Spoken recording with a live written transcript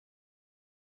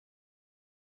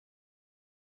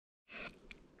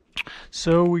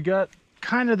So we got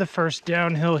kind of the first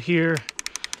downhill here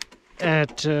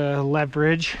at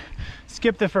Leverich.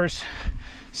 Skip the first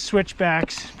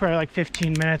switchbacks, probably like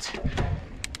 15 minutes.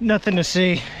 Nothing to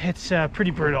see. It's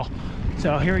pretty brutal.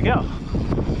 So here we go.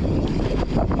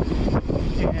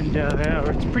 And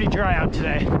it's pretty dry out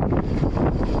today.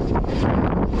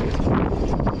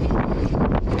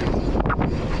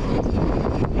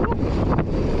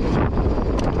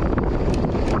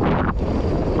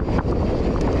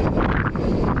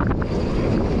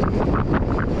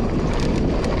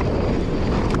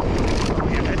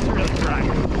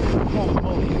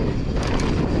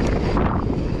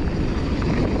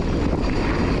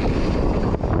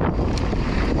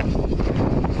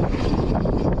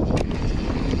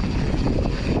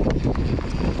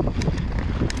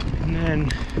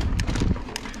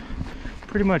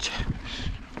 Pretty much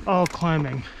all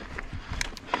climbing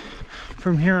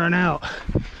from here on out.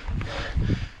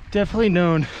 Definitely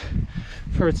known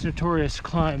for its notorious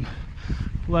climb,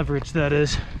 Leverich that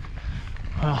is.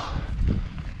 Well,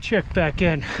 check back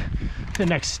in the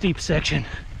next steep section.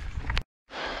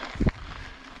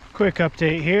 Quick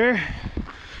update here.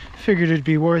 Figured it'd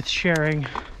be worth sharing.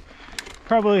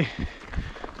 Probably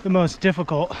the most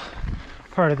difficult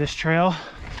part of this trail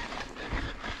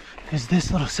is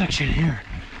this little section here.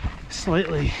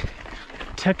 Slightly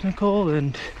technical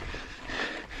and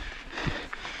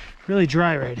really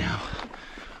dry right now.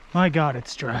 My God,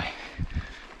 it's dry.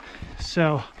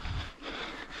 So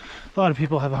a lot of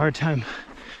people have a hard time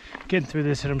getting through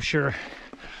this, and I'm sure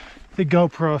the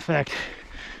GoPro effect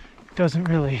doesn't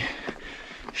really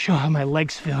show how my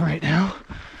legs feel right now.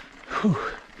 Whew.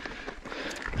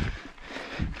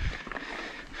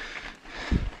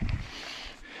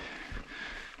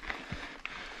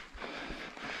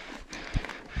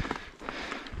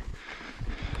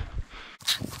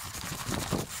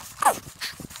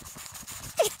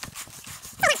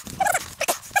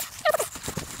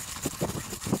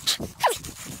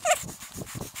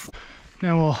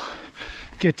 Now we'll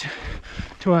get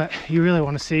to what you really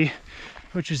want to see,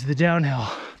 which is the downhill.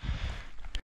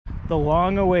 The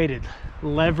long-awaited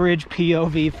Leverich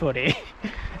POV footy.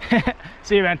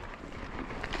 See you, man.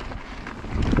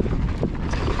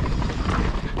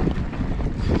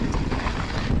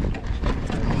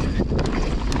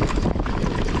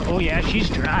 Oh yeah,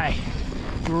 she's dry.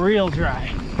 Real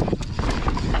dry.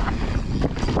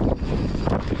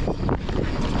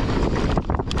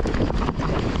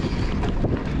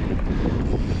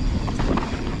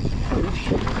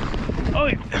 Oh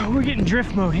yeah, we're getting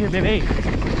drift mode here, baby.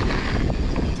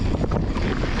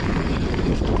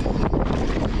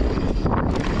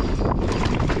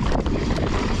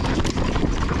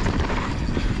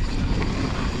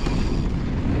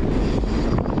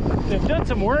 They've done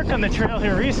some work on the trail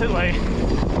here recently. I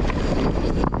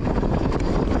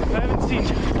haven't seen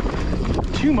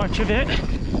too much of it,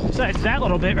 besides that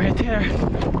little bit right there.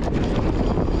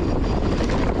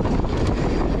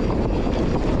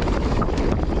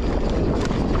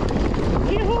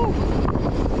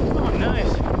 Oh,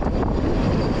 nice.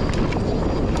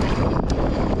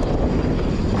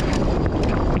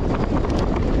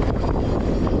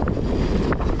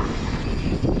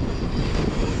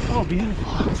 Oh,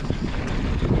 beautiful.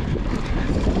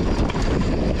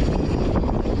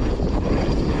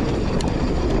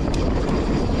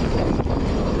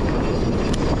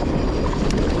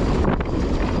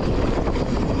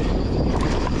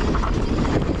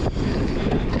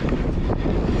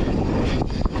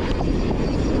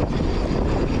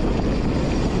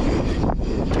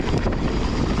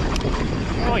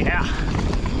 Oh yeah.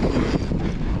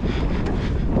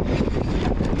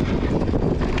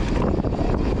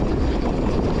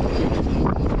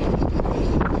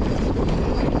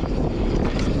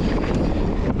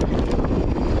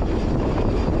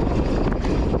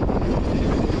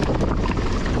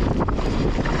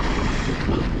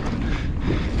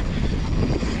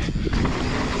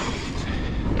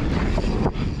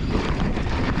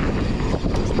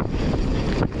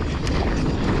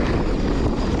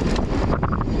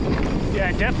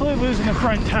 Definitely losing the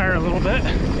front tire a little bit.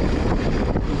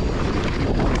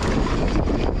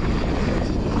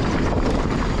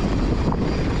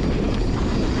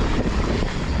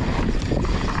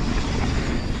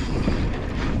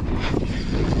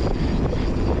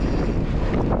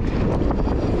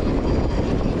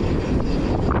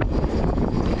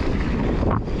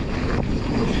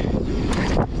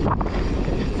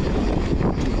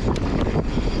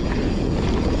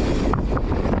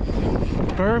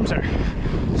 Berms are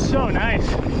so nice.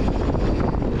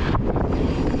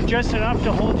 Just enough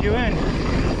to hold you in.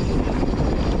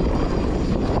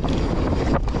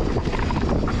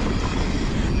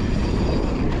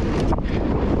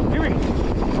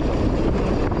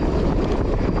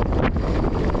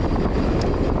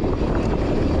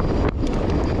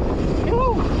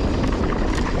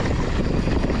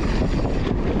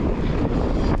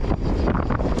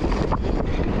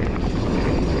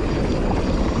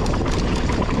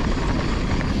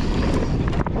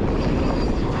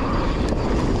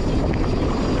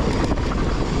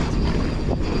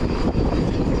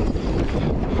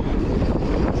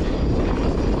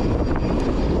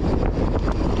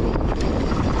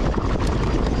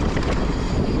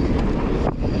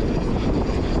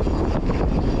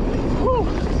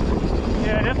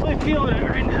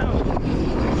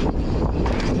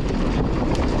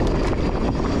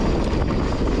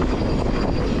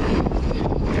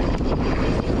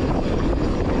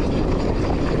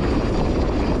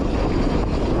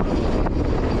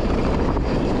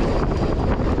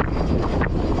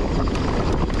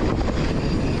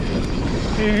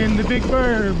 in the big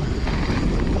berm.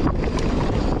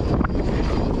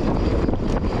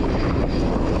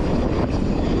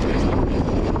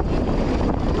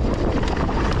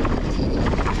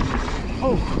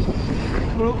 Oh,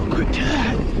 well, quick to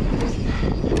that.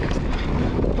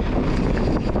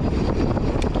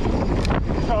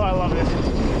 Oh, I love this.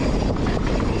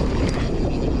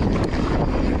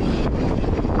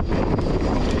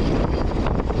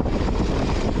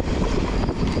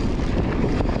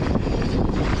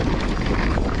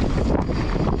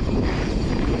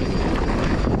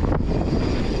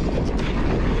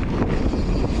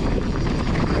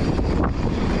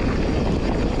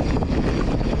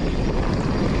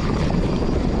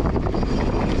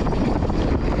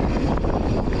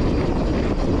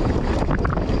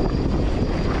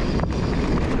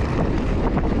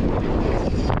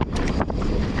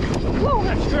 Whoa,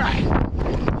 that's dry.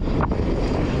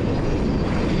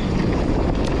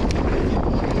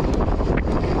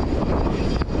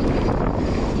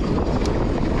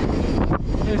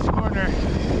 This corner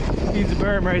needs a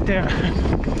berm right there.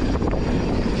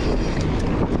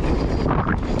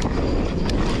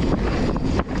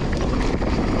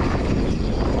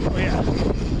 Oh yeah.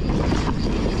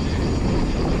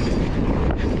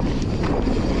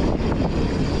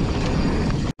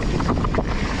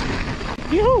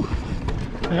 Yoo-hoo!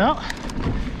 Well,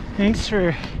 thanks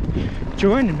for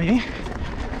joining me.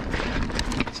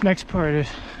 This next part is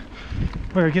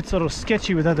where it gets a little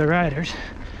sketchy with other riders.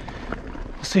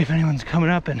 We'll see if anyone's coming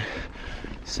up and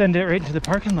send it right into the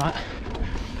parking lot.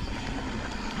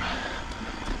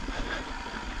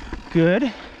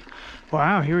 Good.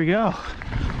 Wow, here we go.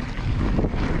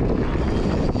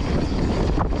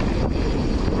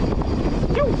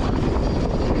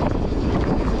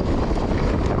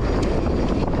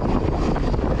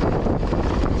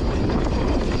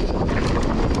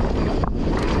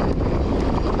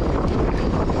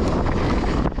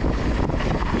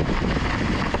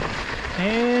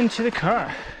 Into the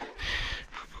car.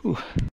 Ooh.